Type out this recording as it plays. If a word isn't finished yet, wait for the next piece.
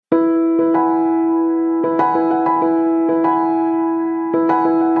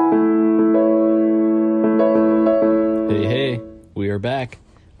back.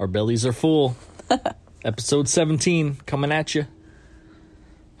 Our bellies are full. Episode 17 coming at you.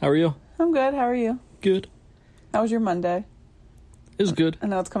 How are you? I'm good. How are you? Good. How was your Monday? It was good. I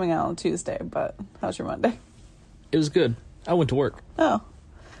know it's coming out on Tuesday, but how's your Monday? It was good. I went to work. Oh,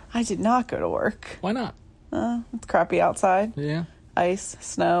 I did not go to work. Why not? It's crappy outside. Yeah. Ice,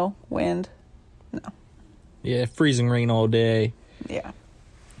 snow, wind. No. Yeah, freezing rain all day. Yeah.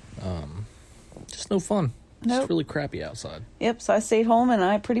 Just no fun. Nope. Just really crappy outside. Yep, so I stayed home and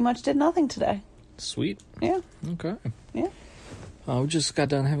I pretty much did nothing today. Sweet. Yeah. Okay. Yeah. We just got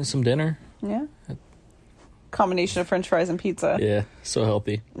done having some dinner. Yeah. Combination of french fries and pizza. Yeah, so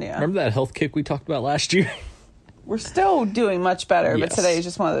healthy. Yeah. Remember that health kick we talked about last year? We're still doing much better, Yes. but today is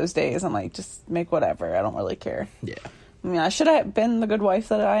just one of those days. I'm like, just make whatever. I don't really care. Yeah. I mean, I should have been the good wife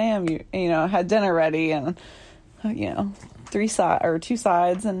that I am. You know, had dinner ready and, two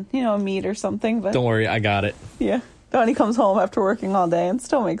sides and, meat or something. But Don't worry, I got it. yeah, Donnie comes home after working all day and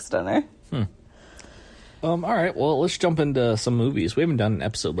still makes dinner. All right, well, let's jump into some movies. We haven't done an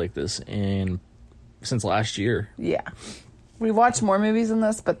episode like this since last year. Yeah. We watched more movies than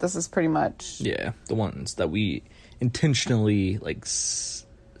this, but this is pretty much... Yeah, the ones that we intentionally,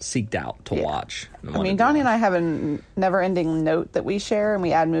 seeked out to watch. I mean, Donnie and I have a never-ending note that we share, and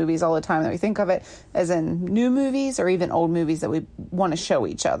we add movies all the time that we think of it as in new movies or even old movies that we want to show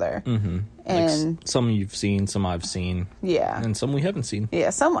each other. Mm-hmm. And some you've seen, some I've seen. Yeah. And some we haven't seen.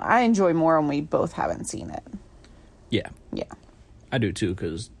 Yeah, some I enjoy more when we both haven't seen it. Yeah. Yeah. I do too,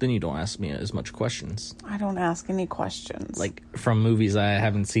 because then you don't ask me as much questions. I don't ask any questions. From movies I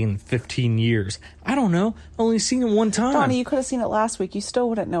haven't seen in 15 years. I don't know. Only seen it one time. Donnie, you could have seen it last week. You still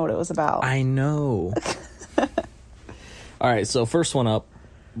wouldn't know what it was about. I know. All right, so first one up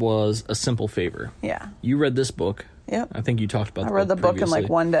was A Simple Favor. Yeah. You read this book. Yep. I think you talked about I read the book in previously.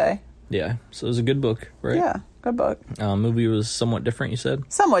 one day. Yeah, so it was a good book, right? Yeah, good book. Movie was somewhat different, you said?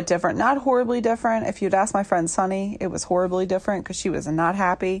 Somewhat different. Not horribly different. If you'd asked my friend Sunny, it was horribly different because she was not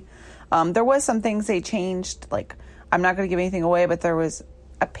happy. There was some things they changed. I'm not going to give anything away, but there was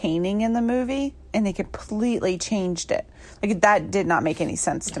a painting in the movie, and they completely changed it. That did not make any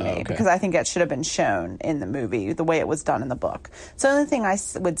sense to me because I think that should have been shown in the movie the way it was done in the book. So the only thing I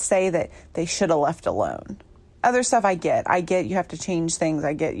would say that they should have left alone. Other stuff I get you have to change things.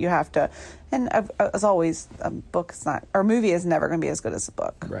 I get you have to, and as always, a movie is never going to be as good as a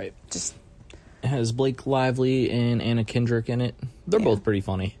book. Right. Just It has Blake Lively and Anna Kendrick in it. They're both pretty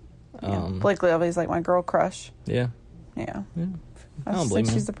funny. Blake Lively's like my girl crush. Yeah. Yeah. I don't blame think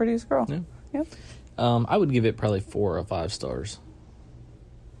her. she's the prettiest girl. Yeah. Yep. I would give it probably 4 or 5 stars.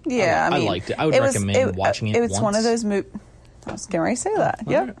 Yeah, I liked it. I would recommend watching it It was once. one of those movies. I was getting ready to say that.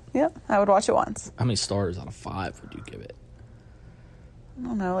 Yep. right. Yep. I would watch it once. How many stars out of 5 would you give it? I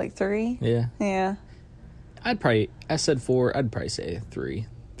don't know, like 3? Yeah. Yeah. I said 4, I'd probably say 3,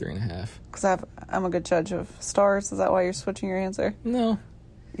 3.5. Because I'm a good judge of stars. Is that why you're switching your answer? No.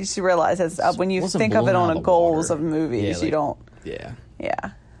 You should realize it's when you Wasn't think of it blown on out a of goals water. of movies, Yeah, you don't. Yeah.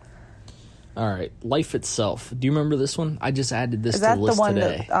 Yeah. All right. Life Itself. Do you remember this one? I just added this Is to the that list the one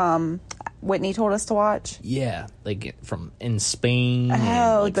today. that Whitney told us to watch? Yeah. From in Spain.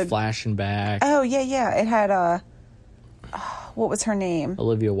 Oh, and, flashing back. Oh, yeah. It had, what was her name?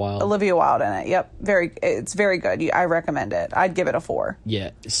 Olivia Wilde. Olivia Wilde in it. Yep. It's very good. I recommend it. I'd give it a 4.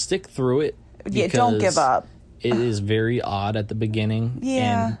 Yeah. Stick through it. Yeah, don't give up. It is very odd at the beginning.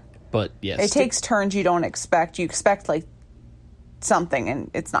 Yeah. But yes. It takes turns you don't expect. You expect something,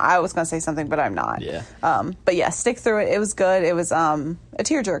 and it's not. I was going to say something, but I'm not. Yeah. But yeah, stick through it. It was good. It was a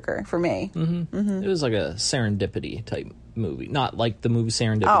tearjerker for me. It was like a serendipity type movie. Not like the movie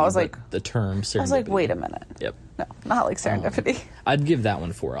Serendipity. Oh, I was but like- the term serendipity. I was like, wait a minute. Yep. No, not like Serendipity. I'd give that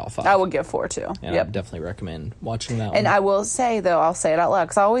one 4 out of 5. I would give 4 too. And Yep. I'd definitely recommend watching that one. And I will say though, I'll say it out loud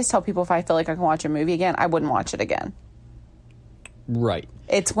because I always tell people if I feel like I can watch a movie again, I wouldn't watch it again. Right.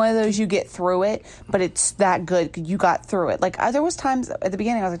 It's one of those you get through it, but it's that good. You got through it. There was times at the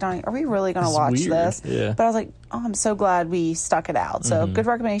beginning I was like, Donnie, are we really going to watch weird. this? Yeah. But I was like, oh, I'm so glad we stuck it out. So good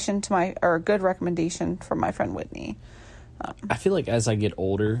recommendation from my friend Whitney. I feel like as I get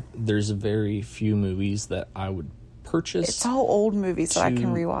older, there's very few movies that I would purchase. It's all old movies that I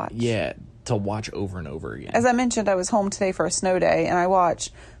can rewatch. Yeah, to watch over and over again. As I mentioned, I was home today for a snow day, and I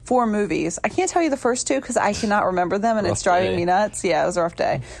watched 4 movies. I can't tell you the first 2 because I cannot remember them, and it's driving me nuts. Yeah, it was a rough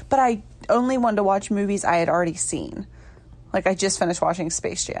day. But I only wanted to watch movies I had already seen. I just finished watching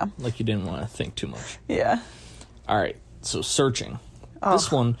Space Jam. Like you didn't want to think too much. Yeah. All right, so Searching.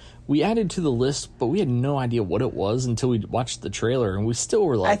 This one we added to the list, but we had no idea what it was until we watched the trailer, and we still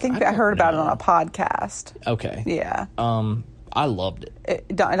were like, I think I heard about it on a podcast. Okay. Yeah. I loved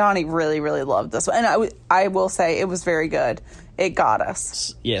it. Donnie really, really loved this one. And I will say it was very good. It got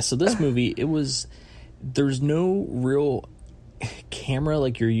us. Yeah, so this movie, there's no real camera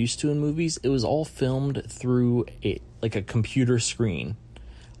like you're used to in movies. It was all filmed through a computer screen.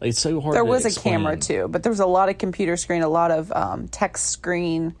 Like, it's so hard There to was explain. a camera too, but there was a lot of computer screen, a lot of text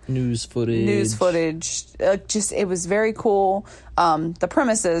screen. News footage. It was very cool. The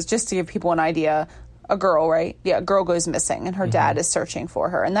premise is, just to give people an idea, a girl, right? Yeah, a girl goes missing and her dad is searching for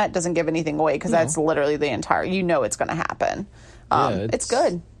her. And that doesn't give anything away because that's literally the entire, it's going to happen. It's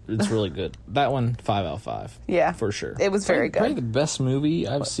good. It's really good. That one, 5 out of 5. Yeah. For sure. It was very good. Probably the best movie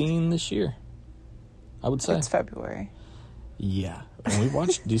I've seen this year, I would say. It's February. Yeah. And we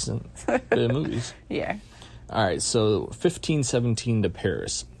watched decent movies. Yeah. All right, so 1517 to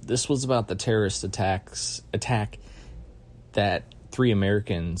Paris. This was about the terrorist attack that 3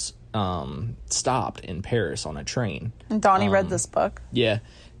 Americans stopped in Paris on a train. And Donnie read this book. Yeah.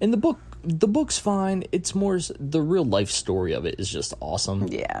 And the book's fine. It's more the real life story of it is just awesome.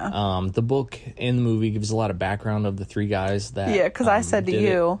 Yeah. The book and the movie gives a lot of background of the 3 guys that Yeah, because I said to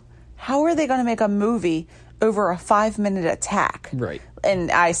you, how are they going to make a movie over a 5-minute attack? Right. And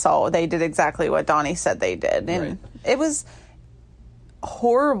I saw they did exactly what Donnie said they did. And it was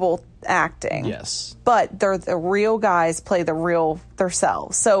horrible acting. Yes. But they're the real guys play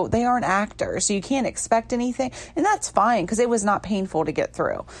themselves. So they aren't actors. So you can't expect anything. And that's fine because it was not painful to get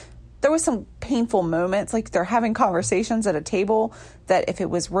through. There was some painful moments, like they're having conversations at a table that if it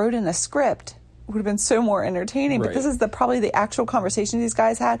was wrote in a script would have been so more entertaining. But this is probably the actual conversation these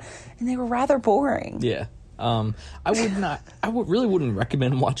guys had, and they were rather boring. Yeah. I really wouldn't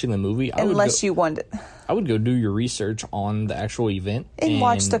recommend watching the movie Unless you wanted. I would go do your research on the actual event And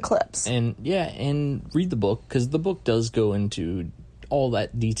watch the clips. And read the book, because the book does go into all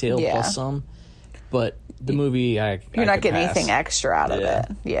that detail plus some. But the movie, you're not getting anything extra out of it.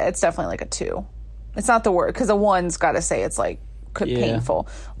 Yeah, it's definitely like a 2. It's not the word, because a 1's got to say it's like painful.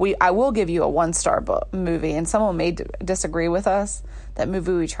 I will give you a 1-star movie, and someone may disagree with us. That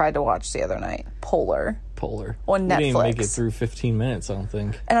movie we tried to watch the other night, Polar on Netflix. We didn't make it through 15 minutes, I don't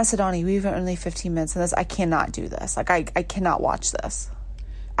think. And I said, Donnie, we've only 15 minutes in this. I cannot do this. Like, I cannot watch this.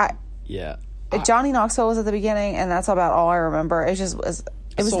 Johnny Knoxville was at the beginning, and that's about all I remember. It just was.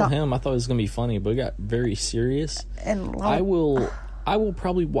 I saw him. I thought it was going to be funny, but it got very serious. And I will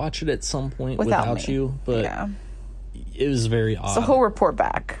probably watch it at some point without you, but it was very odd. So he'll report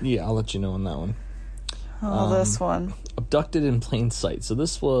back. Yeah, I'll let you know on that one. This one. Abducted in Plain Sight. So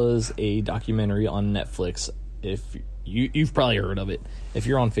this was a documentary on Netflix. If you've probably heard of it. If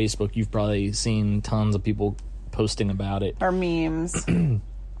you're on Facebook, you've probably seen tons of people posting about it. Or memes.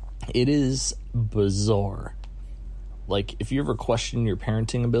 It is bizarre. Like, if you ever question your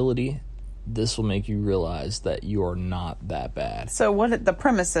parenting ability, this will make you realize that you are not that bad. So the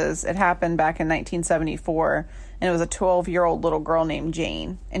premise is, it happened back in 1974, and it was a 12-year-old little girl named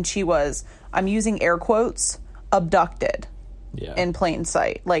Jane, and she was, I'm using air quotes, abducted in plain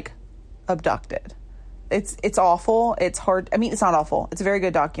sight. Like, abducted. It's awful. It's hard. I mean, it's not awful. It's a very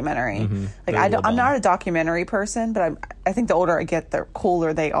good documentary. Mm-hmm. Like, I'm not a documentary person, but I think the older I get, the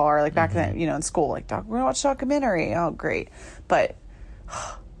cooler they are. Like, back then, in school, like, we're going to watch a documentary. Oh, great. But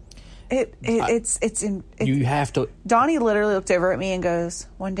you have to. Donnie literally looked over at me and goes,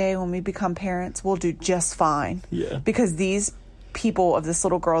 one day when we become parents, we'll do just fine. Yeah. Because these people of this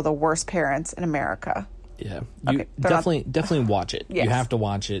little girl are the worst parents in America. Yeah. You definitely watch it. Yes. You have to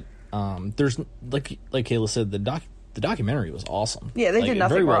watch it. There's like Kayla said, the documentary was awesome. Yeah, they did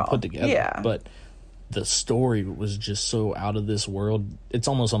nothing very well wrong. put together. Yeah. But the story was just so out of this world. It's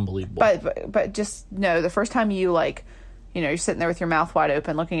almost unbelievable. But just know, the first time you you're sitting there with your mouth wide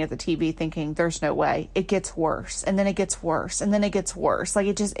open looking at the TV thinking there's no way, it gets worse, and then it gets worse, and then it gets worse. Like,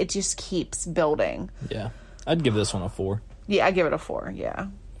 it just keeps building. Yeah. I'd give this one a 4. Yeah, I give it a 4. Yeah.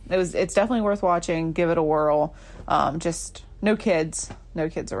 It's definitely worth watching. Give it a whirl. Just no kids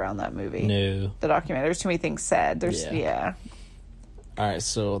around that movie. No. The documentary. There's too many things said. Yeah. All right,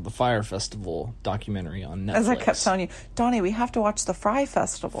 so the Fire Festival documentary on Netflix. As I kept telling you, Donnie, we have to watch the Fry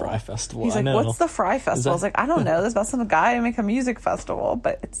Festival. Fry Festival. He's like, I know. what's the Fry Festival? I was like, I don't know. There's about some guy to make a music festival,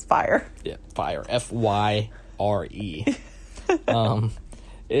 but it's Fire. Yeah, Fire. Fyre. It's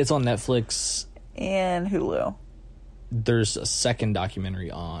on Netflix And Hulu. There's a second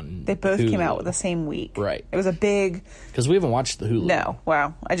documentary on They both Hulu. came out the same week. Right. It was a big... Because we haven't watched the Hulu. No.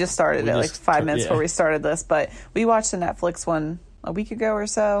 Wow. I just started it like 5 minutes before we started this. But we watched the Netflix one a week ago or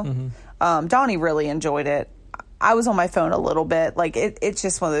so. Mm-hmm. Donnie really enjoyed it. I was on my phone a little bit. Like, it's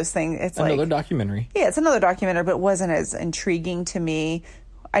just one of those things. It's another documentary. Yeah, it's another documentary, but it wasn't as intriguing to me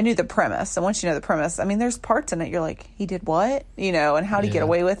I knew the premise. And once you know the premise, I mean, there's parts in it you're like, he did what? You know, and how did he get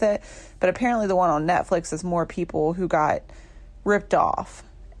away with it? But apparently the one on Netflix is more people who got ripped off.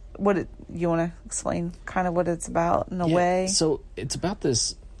 You want to explain kind of what it's about in a way? So it's about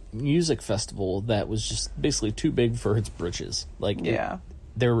this music festival that was just basically too big for its britches. Like,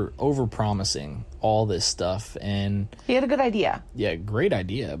 they were over-promising all this stuff, and... He had a good idea. Yeah, great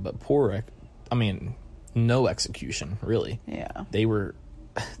idea, but no execution, really. Yeah. They were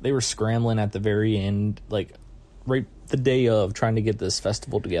scrambling at the very end, like, right the day of, trying to get this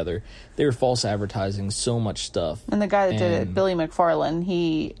festival together. They were false advertising so much stuff. And the guy that did it, Billy McFarland,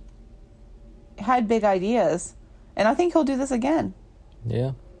 he had big ideas, and I think he'll do this again.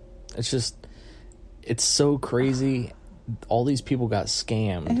 Yeah. It's so crazy. All these people got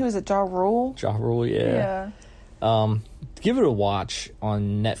scammed. And who is it, Ja Rule? Ja Rule, yeah. Give it a watch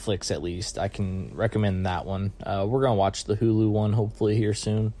on Netflix, at least. I can recommend that one. We're going to watch the Hulu one, hopefully, here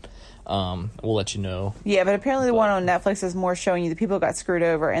soon. We'll let you know. Yeah, but apparently the one on Netflix is more showing you the people who got screwed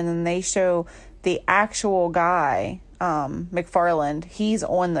over, and then they show the actual guy, McFarland. He's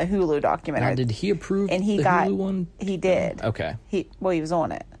on the Hulu documentary. Now, did he approve Hulu one? He did. Okay. He was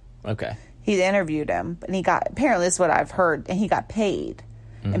on it. Okay. He interviewed him, and apparently this is what I've heard, and he got paid.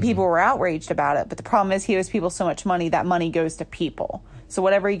 And people were outraged about it, but the problem is he owes people so much money, that money goes to people. So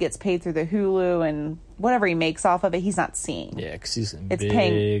whatever he gets paid through the Hulu and whatever he makes off of it, he's not seeing. Yeah, because he's in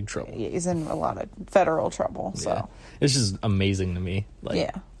big trouble. He's in a lot of federal trouble. So yeah. It's just amazing to me. Like,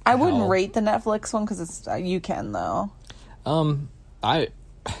 I wouldn't rate the Netflix one because it's you can though. I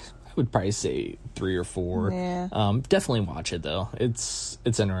would probably say 3 or 4. Yeah. Definitely watch it though. It's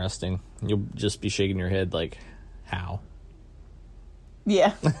interesting. You'll just be shaking your head like, how?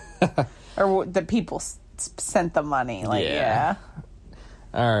 Yeah. Or the people sent the money. Like, yeah.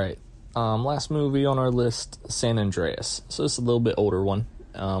 All right. Last movie on our list, San Andreas. So it's a little bit older one,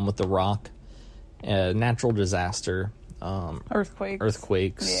 with The Rock. Natural disaster.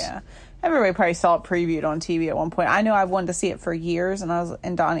 Earthquakes. Yeah. Everybody probably saw it previewed on TV at one point. I know I've wanted to see it for years, and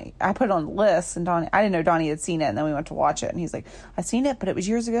I put it on the list, and Donnie, I didn't know Donnie had seen it, and then we went to watch it, and he's like, I've seen it, but it was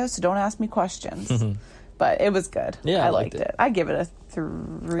years ago, so don't ask me questions. But it was good. Yeah, I liked it. I give it a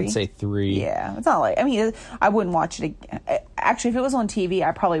 3. I'd say 3. Yeah. It's not like... I mean, I wouldn't watch it again. Actually, if it was on TV,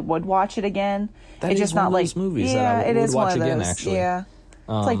 I probably would watch it again. It's just not like... movies that I would watch again, actually. Yeah.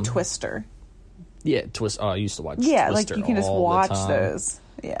 It's like Twister. Yeah, Twister. Oh, I used to watch Twister. Yeah, like you can just watch those.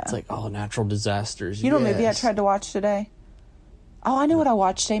 Yeah. It's like, natural disasters. You know what movie I tried to watch today? Oh, I know what I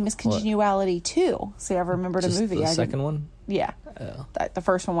watched today. Miss Congeniality 2. See, I remembered a movie. The second one? Yeah. Oh. The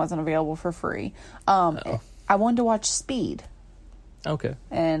first one wasn't available for free. I wanted to watch Speed. Okay.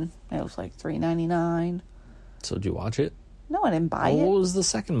 And it was like $3.99. So did you watch it? No, I didn't buy it. What was the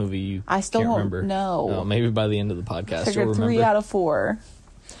second movie I still can't remember? No. Oh, maybe by the end of the podcast you'll remember. 3 out of 4.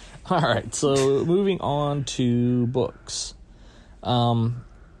 All right, so moving on to books.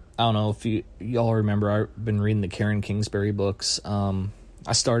 I don't know if y'all remember, I've been reading the Karen Kingsbury books.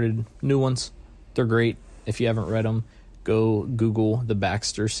 I started new ones. They're great. If you haven't read them, go Google the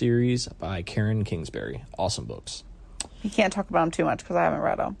Baxter series by Karen Kingsbury. Awesome books. You can't talk about them too much because I haven't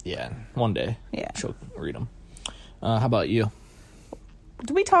read them. Yeah, one day. Yeah. She'll read them. How about you?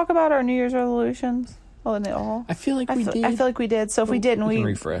 Did we talk about our New Year's resolutions? I feel like we did. I feel like we did. So if we didn't, we can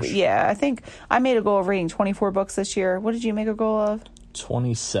refresh. Yeah, I think I made a goal of reading 24 books this year. What did you make a goal of?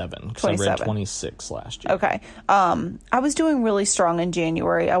 27. Because I read 26 last year. Okay. I was doing really strong in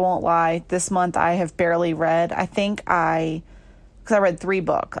January. I won't lie. This month I have barely read. I think because I read 3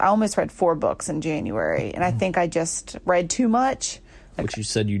 books. I almost read 4 books in January, and I think I just read too much. Which you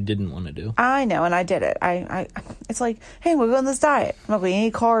said you didn't want to do. I know, and I did it. It's like, hey, we're going on this diet. I'm not going to eat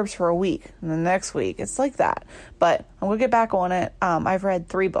any carbs for a week, and then the next week. It's like that. But I'm going to get back on it. I've read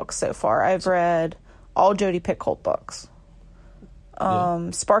 3 books so far. I've read all Jodi Picoult books.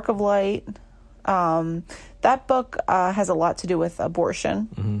 Spark of Light. That book has a lot to do with abortion.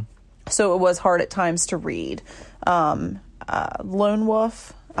 Mm-hmm. So it was hard at times to read. Lone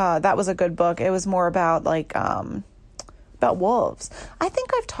Wolf. That was a good book. It was more about about wolves. I think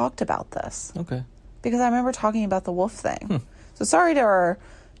I've talked about this. Okay. Because I remember talking about the wolf thing. So sorry to our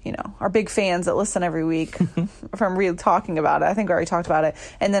big fans that listen every week from really talking about it. I think I already talked about it.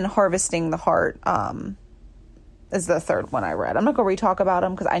 And then Harvesting the Heart is the third one I read. I'm not going to re-talk about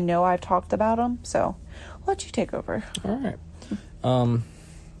them because I know I've talked about them. So I'll let you take over. All right.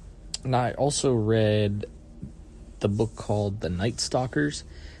 And I also read the book called The Night Stalkers.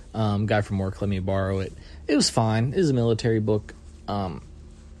 Guy from work let me borrow it. It was fine. It was a military book. I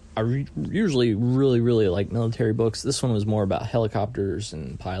usually really, really like military books. This one was more about helicopters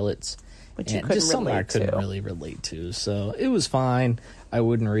and pilots. which you Yeah, couldn't just something I relate couldn't to. really relate to. So it was fine. I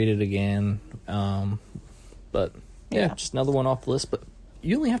wouldn't read it again. But yeah, just another one off the list. But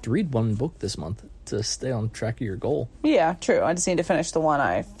you only have to read one book this month to stay on track of your goal. Yeah, true. I just need to finish the one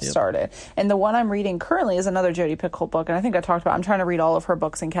I started. And the one I'm reading currently is another Jodi Picoult book. And I think I talked about, I'm trying to read all of her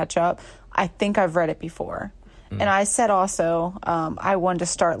books and catch up. I think I've read it before. And I said also, I wanted to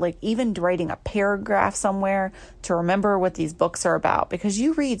start like even writing a paragraph somewhere to remember what these books are about. Because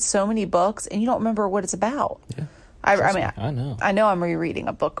you read so many books and you don't remember what it's about. Yeah. I know. I know I'm rereading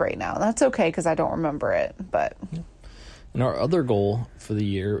a book right now. That's okay because I don't remember it. But And our other goal for the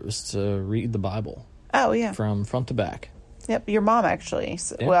year was to read the Bible oh yeah, from front to back. yep. Your mom actually.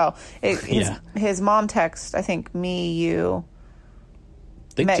 Yeah. Well, Yeah. his mom text. I think me, you,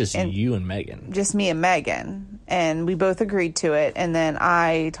 I think just and- you and Megan. just me and Megan, and we both agreed to it. And then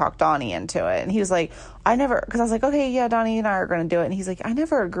I talked Donnie into it, and he was like, "I never," because I was like, "Okay, yeah, Donnie and I are going to do it," and he's like, "I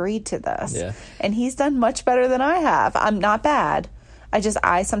never agreed to this." Yeah. And he's done much better than I have. I'm not bad.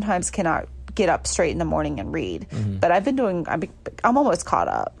 I sometimes cannot get up straight in the morning and read, but I've been doing. I'm almost caught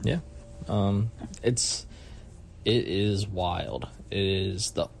up. Yeah. It is wild. It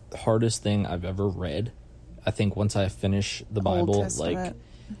is the hardest thing I've ever read. I think once I finish the Old Bible, Testament.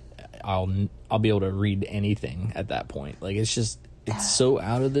 I'll be able to read anything at that point. Like it's so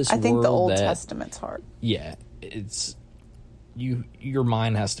out of this I think world the Old that, Testament's hard. yeah, it's your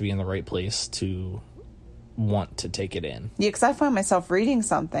mind has to be in the right place to want to take it in. Yeah, because I find myself reading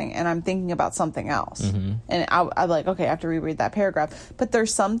something and I'm thinking about something else. And I'm like, okay, I have to reread that paragraph. But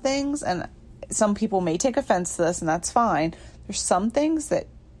there's some things, and some people may take offense to this, and that's fine. There's some things that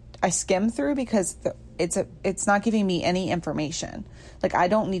I skim through because it's not giving me any information. Like, I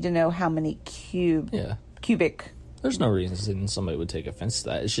don't need to know how many cubic. There's no reason somebody would take offense to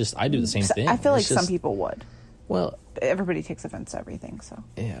that. It's just I do the same thing. I feel like It's just, some people would. Well, Everybody takes offense to everything, so.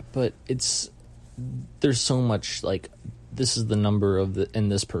 yeah, but there's so much, like, this is the number in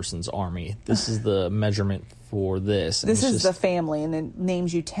this person's army. This is the measurement for this. And This it's is just, the family, and it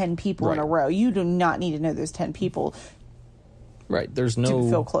names you 10 people in a Right. row. You do not need to know those 10 people right. There's no to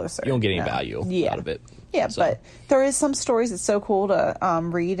feel closer. You don't get any No. value Yeah. out of it. Yeah, So, but there is some stories that's so cool to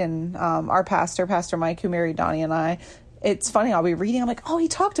read, and our Pastor Mike, who married Donnie and I, it's funny, I'll be reading, I'm like, oh, he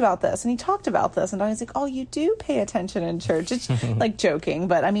talked about this, and he talked about this, and Donnie's like, oh, you do pay attention in church. It's like joking,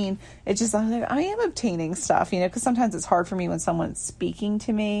 but I mean, it's just, I'm like, I am obtaining stuff, because sometimes it's hard for me when someone's speaking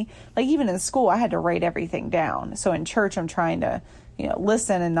to me. Like, even in school, I had to write everything down. So in church, I'm trying to,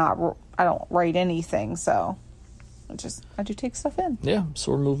 listen and I don't write anything, so I do take stuff in. yeah,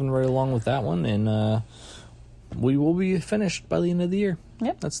 so we're moving right along with that one, and we will be finished by the end of the year.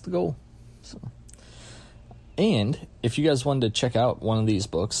 Yep. That's the goal. So, and if you guys wanted to check out one of these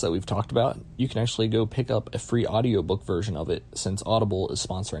books that we've talked about, you can actually go pick up a free audiobook version of it, since Audible is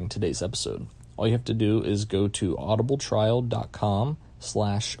sponsoring today's episode. All you have to do is go to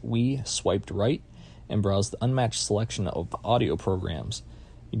audibletrial.com/we-swiped-right and browse the unmatched selection of audio programs.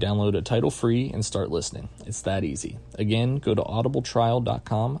 You download a title free and start listening. It's that easy. Again, go to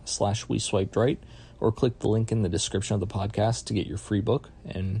audibletrial.com/we-swiped-right or click the link in the description of the podcast to get your free book.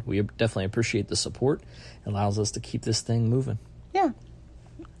 And we definitely appreciate the support. It allows us to keep this thing moving. Yeah.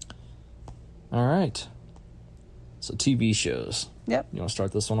 All right. So TV shows. Yep. You want to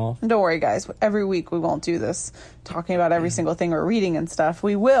start this one off? Don't worry, guys. Every week we won't do this, talking about every single thing we're reading and stuff.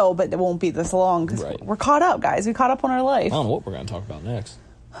 We will, but it won't be this long because Right. we're caught up, guys. We caught up on our life. I don't know what we're going to talk about next.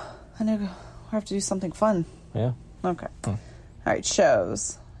 I know we have to do something fun. Yeah. Okay. All right,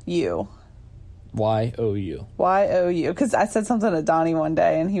 shows. You. YOU. YOU. Because I said something to Donnie one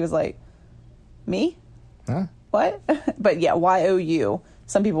day, and he was like, me? Huh? What? But yeah, YOU.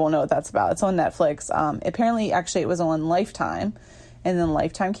 Some people will know what that's about. It's on Netflix. Apparently, actually, it was on Lifetime, and then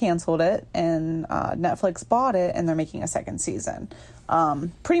Lifetime canceled it, and Netflix bought it, and they're making a second season.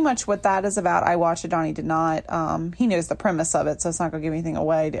 Pretty much what that is about. I watched it. Donnie did not. He knows the premise of it, so it's not going to give anything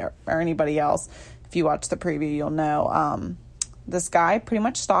away or anybody else. If you watch the preview, you'll know. This guy pretty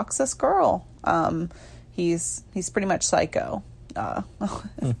much stalks this girl. He's pretty much psycho.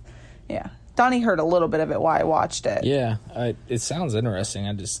 Yeah. Donnie heard a little bit of it while I watched it. Yeah. It sounds interesting.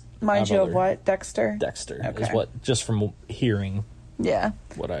 Mind you of what? Dexter? Dexter Okay. is what, just from hearing Yeah.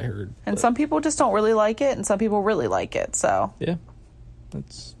 what I heard. And But, some people just don't really like it, and some people really like it. So yeah.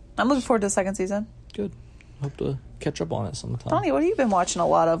 That's I'm looking forward to the second season. good. Hope to catch up on it sometime. Donnie, what have you been watching a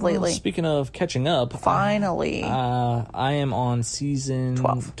lot of lately? Speaking of catching up, Finally. I am on season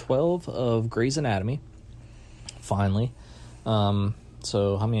 12 of Grey's Anatomy. Finally.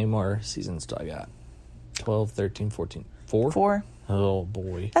 So how many more seasons do I got? 12, 13, 14. 4? 4. Oh,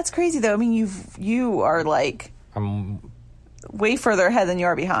 boy. That's crazy, though. I mean, you are like I'm way further ahead than you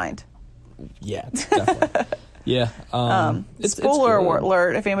are behind. Yeah, definitely. Yeah. Spoiler it's good.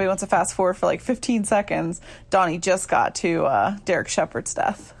 alert, if anybody wants to fast forward for like 15 seconds, Donnie just got to Derek Shepard's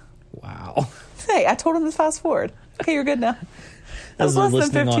death. Wow. Hey, I told him to fast forward. Okay, you're good now. That was As less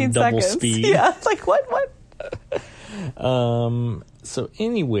than listening 15 on double seconds. speed. Yeah, it's like, what? So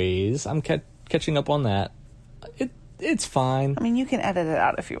anyways, I'm catching up on that. It's fine. I mean, you can edit it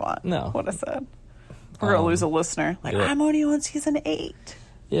out if you want. No. What I said. We're going to lose a listener. Like, yeah. I'm only on season 8.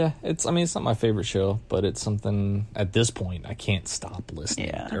 Yeah, it's not my favorite show, but it's something at this point I can't stop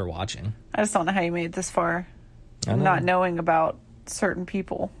listening or watching. I just don't know how you made it this far. I know. Not knowing about certain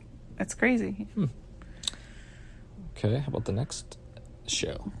people. It's crazy. Okay, how about the next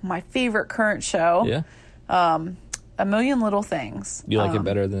show? My favorite current show. Yeah. A Million Little Things. You like it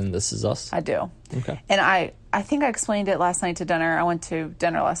better than This Is Us? I do. Okay. And I think I explained it last night to dinner. I went to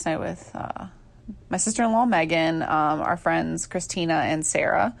dinner last night with my sister-in-law, Megan, our friends, Christina and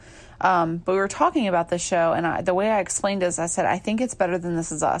Sarah. But we were talking about the show, and the way I explained it is I said, I think it's better than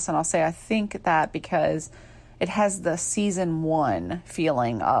This Is Us. And I'll say I think that because it has the season 1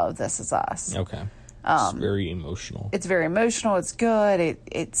 feeling of This Is Us. Okay. It's very emotional. It's very emotional. It's good.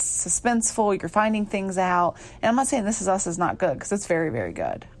 It's suspenseful. You're finding things out. And I'm not saying This Is Us is not good, because it's very, very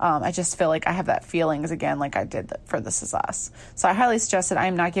good. I just feel like I have that feelings again like I did for This Is Us. So I highly suggest it. I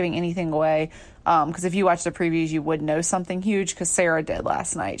am not giving anything away, because if you watch the previews, you would know something huge, because Sarah did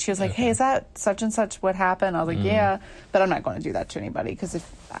last night. She was like, hey, is that such and such what happened? I was like, yeah. But I'm not going to do that to anybody, because if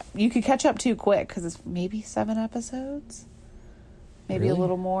you could catch up too quick, because it's maybe 7 episodes. Maybe Really? a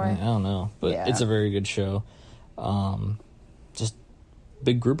little more. I don't know, but it's a very good show. Just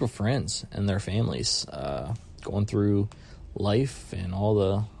big group of friends and their families going through life and all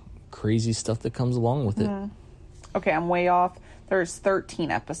the crazy stuff that comes along with it. Okay, I'm way off. There's 13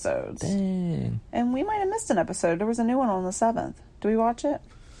 episodes. Dang. And we might have missed an episode. There was a new one on the 7th. Do we watch it?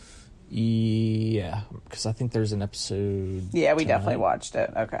 Yeah, because I think there's an episode. Yeah, we tonight. definitely watched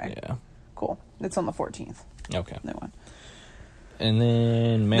it. Okay. Yeah. Cool. It's on the 14th. Okay. New one. And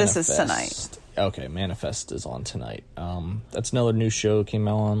then Manifest. This is tonight. Okay, Manifest is on tonight. That's another new show, came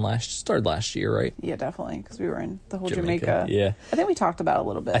out on started last year, right? Yeah, definitely, because we were in the whole Jamaica, Jamaica. yeah. I think we talked about it a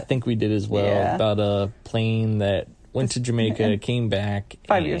little bit. I think we did as well, Yeah. about a plane that went to Jamaica, came back.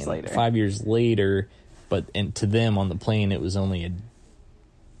 5 years later. 5 years later, but to them on the plane, it was only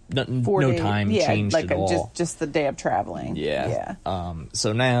no time changed like at all. just the day of traveling. Yeah.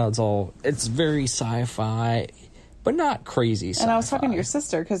 So now it's very sci-fi, but not crazy sci-fi. And I was talking to your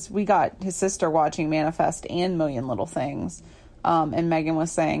sister, because we got his sister watching Manifest and Million Little Things. And Megan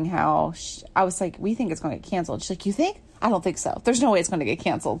was saying how I was like, we think it's going to get canceled. She's like, you think? I don't think so. There's no way it's going to get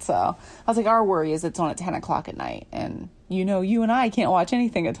canceled. So I was like, our worry is it's on at 10 o'clock at night. And you and I can't watch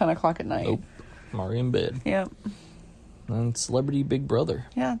anything at 10 o'clock at night. Nope. I'm already in bed. Yep. And Celebrity Big Brother.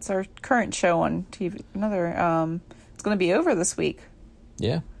 Yeah, it's our current show on TV. It's going to be over this week.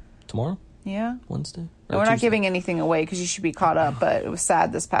 Yeah. Tomorrow? Yeah. Wednesday? No, we're not giving anything away because you should be caught up, but it was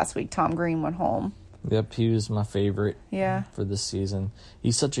sad this past week. Tom Green went home. Yep, he was my favorite for this season.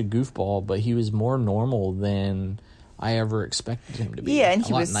 He's such a goofball, but he was more normal than I ever expected him to be. Yeah, and he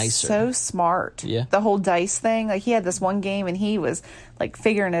a lot was nicer. so smart. Yeah. The whole dice thing. Like, he had this one game, and he was, like,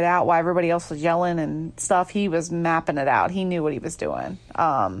 figuring it out while everybody else was yelling and stuff. He was mapping it out. He knew what he was doing.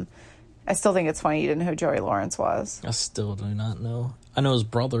 I still think it's funny you didn't know who Joey Lawrence was. I still do not know. I know his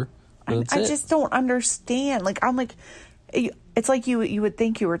brother, but that's I it. just don't understand. Like, I'm like... It's like you would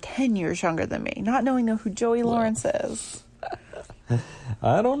think you were 10 years younger than me, not knowing who Joey Lawrence is.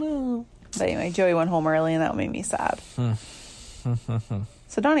 I don't know. But anyway, Joey went home early, and that made me sad.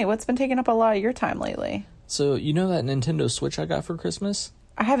 So, Donnie, what's been taking up a lot of your time lately? So, you know that Nintendo Switch I got for Christmas?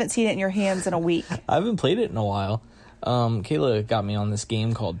 I haven't seen it in your hands in a week. I haven't played it in a while. Kayla got me on this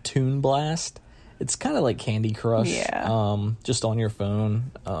game called Toon Blast. It's kind of like Candy Crush, just on your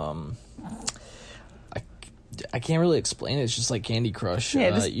phone. I can't really explain it. It's just like Candy Crush.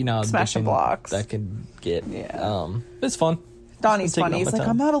 Yeah, just smash the blocks. That could get. Yeah. It's fun. Donnie's funny. He's like,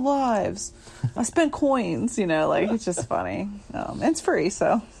 I'm out of lives. I spent coins, like, it's just funny. It's free,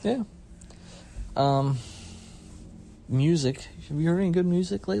 so. Yeah. Music. Have you heard any good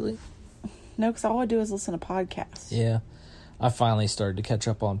music lately? No, because all I do is listen to podcasts. Yeah. I finally started to catch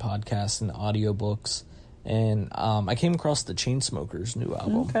up on podcasts and audiobooks. And I came across the Chainsmokers' new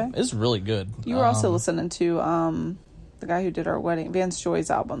album. Okay. It's really good. You were also listening to the guy who did our wedding, Vance Joy's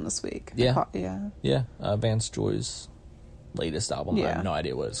album this week. Yeah. Yeah. Vance Joy's latest album. Yeah. I have no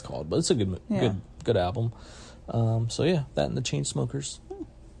idea what it's called, but it's a good album. So yeah, that and the Chainsmokers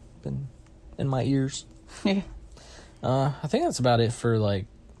been in my ears. Yeah. I think that's about it for like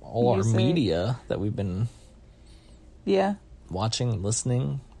all Music. our media that we've been Yeah. watching,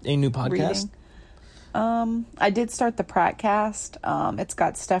 listening, Any new podcast? Reading. I did start the Prattcast. It's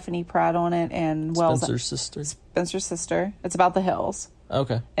got Stephanie Pratt on it and Spencer's sister. It's about the Hills.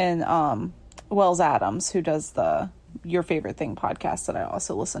 Okay. And Wells Adams, who does the Your Favorite Thing podcast that I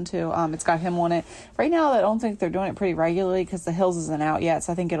also listen to. It's got him on it. Right now, I don't think they're doing it pretty regularly because the Hills isn't out yet,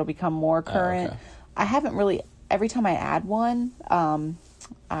 so I think it'll become more current. Okay. I haven't really... Every time I add one, I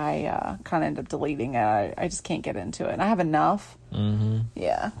kind of end up deleting it. I just can't get into it. And I have enough. Mm-hmm.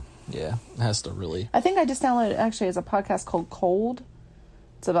 Yeah. Yeah, it has to really... I think I just downloaded, actually, it's a podcast called Cold.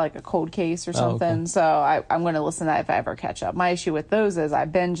 It's about like a cold case or something. Oh, okay. So I'm going to listen to that if I ever catch up. My issue with those is I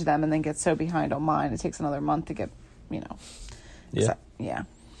binge them and then get so behind on mine. It takes another month to get, Yeah. So, yeah.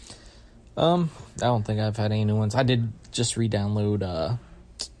 I don't think I've had any new ones. I did just re-download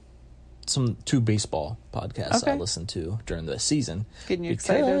two baseball podcasts I listened to during the season. Getting you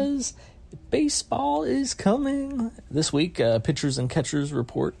excited. Because baseball is coming. This week, pitchers and catchers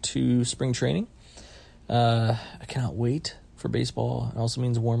report to spring training. I cannot wait for baseball. It also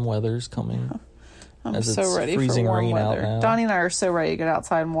means warm weather's coming. I'm so ready for warm weather. Donnie and I are so ready to get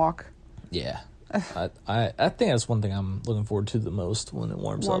outside and walk. Yeah. I think that's one thing I'm looking forward to the most when it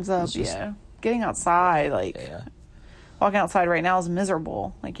warms up. Yeah. Getting outside, walking outside right now is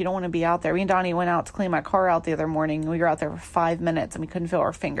miserable. Like, you don't want to be out there. Me and Donnie went out to clean my car out the other morning. We were out there for 5 minutes and we couldn't feel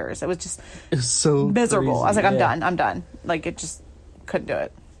our fingers. It was so miserable. crazy. I was like, I'm done. Like, it just couldn't do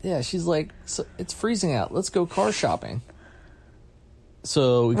it. Yeah, she's like, so it's freezing out. Let's go car shopping.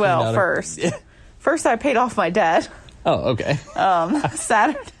 So we first I paid off my debt. Oh, okay.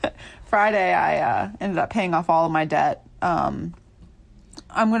 Friday I ended up paying off all of my debt.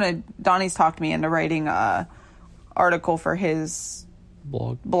 Donnie's talked me into writing a article for his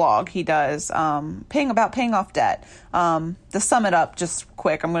blog he does, paying off debt. To sum it up just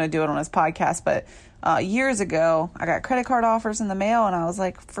quick, I'm going to do it on his podcast, but years ago I got credit card offers in the mail and I was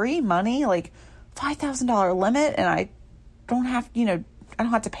like, free money, like $5,000 limit, and I don't have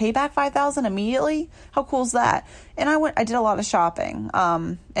to pay back $5,000 immediately. How cool is that? And I did a lot of shopping,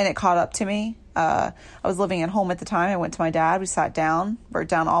 and it caught up to me. I was living at home at the time. I went to my dad. We sat down, wrote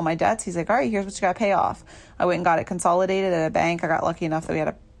down all my debts. He's like, all right, here's what you got to pay off. I went and got it consolidated at a bank. I got lucky enough that we had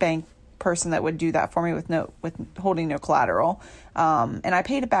a bank person that would do that for me with holding no collateral. And I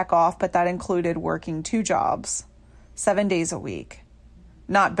paid it back off, but that included working 2 jobs, 7 days a week.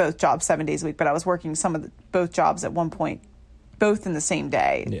 Not both jobs 7 days a week, but I was working both jobs at one point, both in the same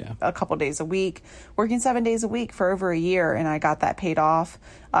day, a couple days a week, working 7 days a week for over a year, and I got that paid off.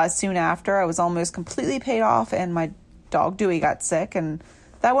 Soon after, I was almost completely paid off, and my dog Dewey got sick, and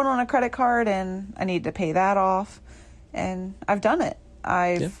that went on a credit card, and I needed to pay that off, and I've done it.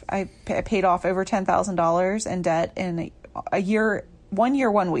 I paid off over $10,000 in debt in a year, 1 year,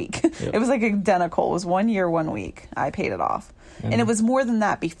 1 week. Yep. It was like identical. It was 1 year, 1 week. I paid it off. And it was more than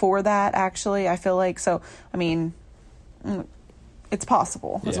that before that, actually, I feel like. So, I mean, it's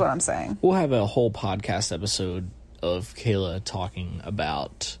possible, is what I'm saying. We'll have a whole podcast episode of Kayla talking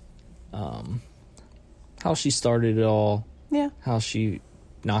about how she started it all. Yeah. How she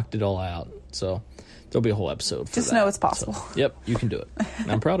knocked it all out. So there'll be a whole episode for Just know it's possible. So, yep, you can do it.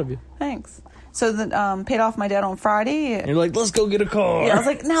 And I'm proud of you. Thanks. So then paid off my debt on Friday. And you're like, let's go get a car. Yeah, I was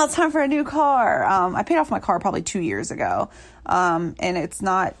like, now it's time for a new car. I paid off my car probably 2 years ago. And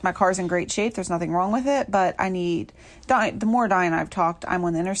my car's in great shape. There's nothing wrong with it, but the more Di and I've talked, I'm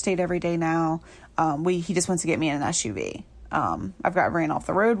on the interstate every day now. He just wants to get me in an SUV. I've got ran off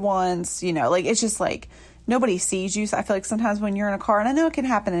the road once, it's just like nobody sees you. So I feel like sometimes when you're in a car, and I know it can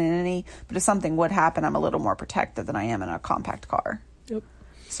happen in any, but if something would happen, I'm a little more protected than I am in a compact car. Yep.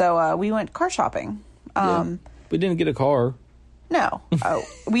 So we went car shopping. We didn't get a car. No.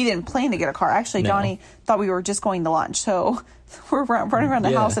 We didn't plan to get a car. Actually, Johnny thought we were just going to lunch. So we're running around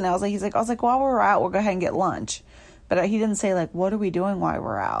the house, and I was like, while we're out, we'll go ahead and get lunch. But he didn't say, like, what are we doing while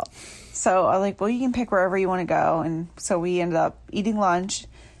we're out? So I was like, well, you can pick wherever you want to go. And so we ended up eating lunch.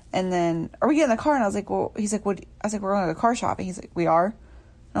 And then, are we getting in the car? And I was like, well, he's like, what? I was like, we're going to go car shopping. He's like, we are?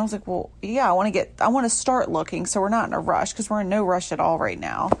 And I was like, well, yeah, I want to start looking, so we're not in a rush, because we're in no rush at all right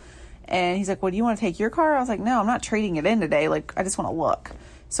now. And he's like, well, do you want to take your car? I was like, no, I'm not trading it in today. Like, I just want to look.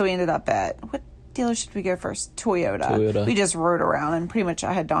 So we ended up at, what dealership did we go first? Toyota. We just rode around, and pretty much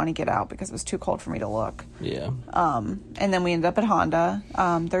I had Donnie get out because it was too cold for me to look. Yeah. And then we ended up at Honda.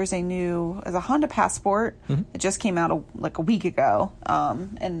 There's a Honda Passport. Mm-hmm. It just came out a week ago.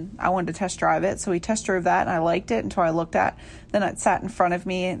 And I wanted to test drive it. So we test drove that, and I liked it until I looked at. Then it sat in front of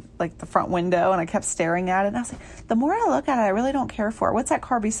me, like the front window, and I kept staring at it. And I was like, the more I look at it, I really don't care for it. What's that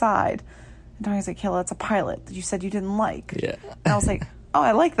car beside? And Donnie's like, Kayla, it's a Pilot that you said you didn't like. Yeah. And I was like, oh,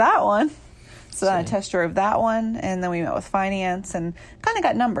 I like that one. So then I test drove that one, and then we met with finance and kind of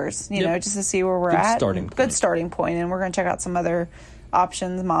got numbers, you know, just to see where we're at. Good starting point. And we're going to check out some other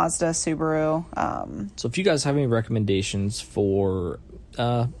options, Mazda, Subaru. So if you guys have any recommendations for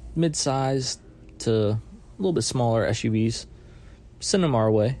mid-sized to a little bit smaller SUVs, send them our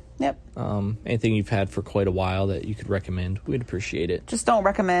way. Yep. Anything you've had for quite a while that you could recommend, we'd appreciate it. Just don't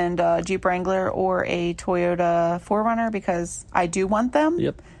recommend a Jeep Wrangler or a Toyota 4Runner because I do want them.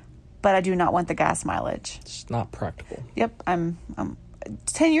 Yep. But I do not want the gas mileage. It's not practical. Yep. I'm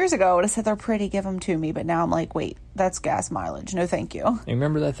 10 years ago, I would have said they're pretty, give them to me. But now I'm like, wait, that's gas mileage. No, thank you. And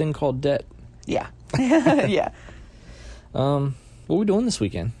remember that thing called debt? Yeah. Yeah. What are we doing this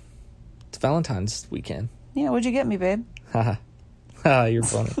weekend? It's Valentine's weekend. Yeah, what'd you get me, babe? Haha. You're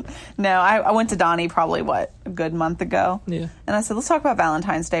funny. No, I went to Donnie probably, a good month ago? Yeah. And I said, let's talk about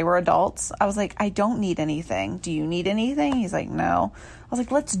Valentine's Day. We're adults. I was like, I don't need anything. Do you need anything? He's like, no. I was like,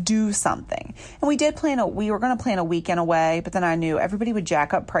 let's do something. And we did we were going to plan a weekend away, but then I knew everybody would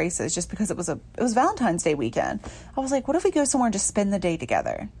jack up prices just because it was Valentine's Day weekend. I was like, what if we go somewhere and just spend the day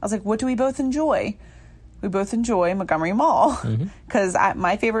together? I was like, what do we both enjoy? We both enjoy Montgomery Mall because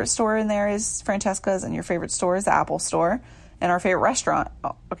my favorite store in there is Francesca's and your favorite store is the Apple Store. And our favorite restaurant,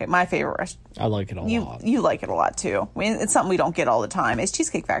 my favorite restaurant. I like it a lot. You like it a lot, too. I mean, it's something we don't get all the time. It's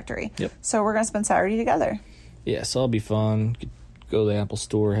Cheesecake Factory. Yep. So we're going to spend Saturday together. Yeah, so it'll be fun. Go to the Apple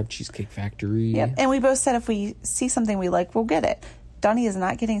Store, have Cheesecake Factory. Yep. And we both said if we see something we like, we'll get it. Donnie is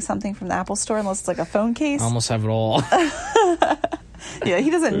not getting something from the Apple Store unless it's like a phone case. I almost have it all. Yeah,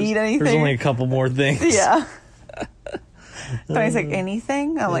 he doesn't need anything. There's only a couple more things. Yeah. Donnie's like,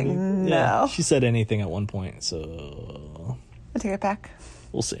 anything? I'm like, no. Yeah, she said anything at one point, so... I'll take it back.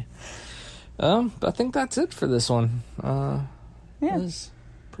 We'll see. But I think that's it for this one. Yeah. It was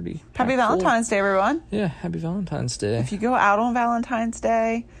pretty Happy Valentine's Day, everyone. Yeah, happy Valentine's Day. If you go out on Valentine's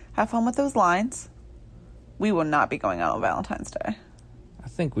Day, have fun with those lines. We will not be going out on Valentine's Day. I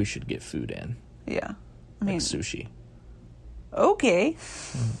think we should get food in. Yeah. Like sushi. Okay.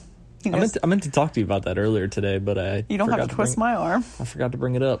 I meant to talk to you about that earlier today, but you don't have to twist my arm. I forgot to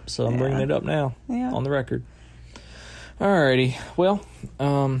bring it up, so I'm bringing it up now on the record. Alrighty. Well,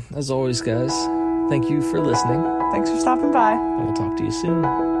 as always, guys, thank you for listening. Thanks for stopping by. And we'll talk to you soon.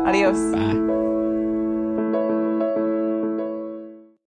 Adios. Bye.